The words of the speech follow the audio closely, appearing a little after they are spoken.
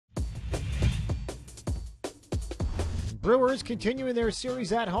Brewers continuing their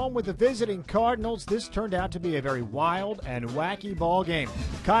series at home with the visiting Cardinals. This turned out to be a very wild and wacky ball game.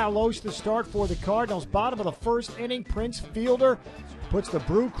 Kyle Loesch the start for the Cardinals. Bottom of the first inning, Prince Fielder puts the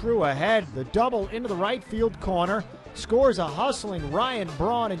Brew Crew ahead. The double into the right field corner. Scores a hustling Ryan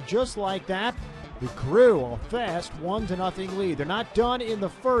Braun, and just like that, the Crew a fast 1-0 lead. They're not done in the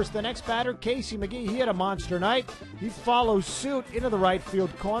first. The next batter, Casey McGee, he had a monster night. He follows suit into the right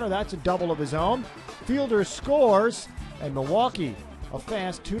field corner. That's a double of his own. Fielder scores, and Milwaukee a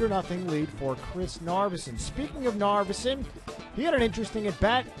fast 2-0 lead for Chris Narveson. Speaking of Narveson, he had an interesting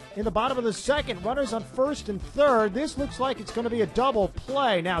at-bat in the bottom of the second. Runners on first and third. This looks like it's going to be a double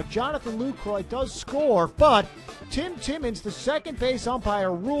play. Now, Jonathan Lucroy does score, but Tim Timmons, the second base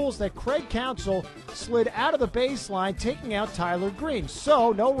umpire, rules that Craig Counsell slid out of the baseline, taking out Tyler Green.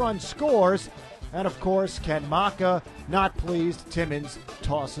 So, no run scores. And, of course, Ken Maka, not pleased. Timmons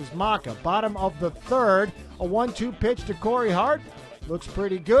tosses Maka. Bottom of the third, a 1-2 pitch to Corey Hart. Looks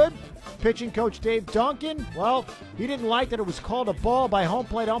pretty good. Pitching coach Dave Duncan, well, he didn't like that it was called a ball by home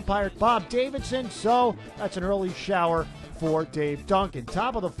plate umpire Bob Davidson, so that's an early shower for Dave Duncan.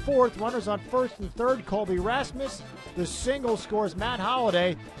 Top of the fourth, runners on first and third, Colby Rasmus. The single scores Matt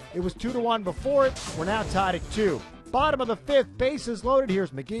Holliday. It was 2-1 before it. We're now tied at 2. Bottom of the fifth, bases loaded.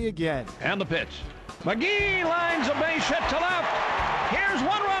 Here's McGee again. And the pitch. McGee lines a base hit to left. Here's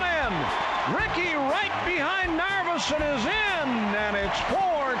one run in. Ricky right behind Narveson is in, and it's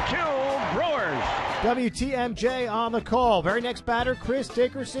 4-2 Brewers. WTMJ on the call. Very next batter, Chris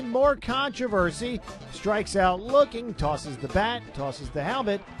Dickerson. More controversy. Strikes out looking, tosses the bat, tosses the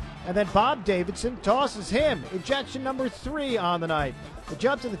helmet, and then Bob Davidson tosses him. Ejection number 3 on the night. The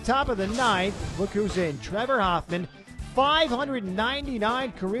jump to the top of the ninth. Look who's in. Trevor Hoffman.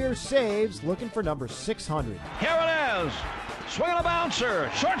 599 career saves, looking for number 600. Here it is. Swing and a bouncer.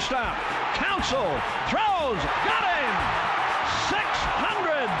 Shortstop. Counsell throws. Got him.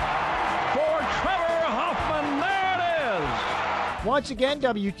 600 for Trevor Hoffman. There it is. Once again,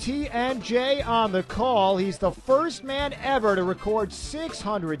 WTMJ on the call. He's the first man ever to record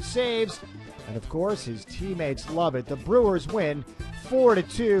 600 saves. And, of course, his teammates love it. The Brewers win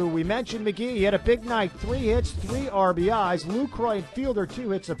 4-2. We mentioned McGee. He had a big night. 3 hits, 3 RBIs. Lucroy and Fielder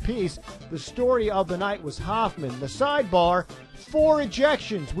 2 hits apiece. The story of the night was Hoffman. The sidebar, 4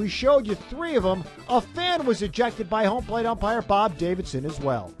 ejections. We showed you 3 of them. A fan was ejected by home plate umpire Bob Davidson as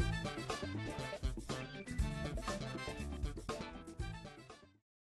well.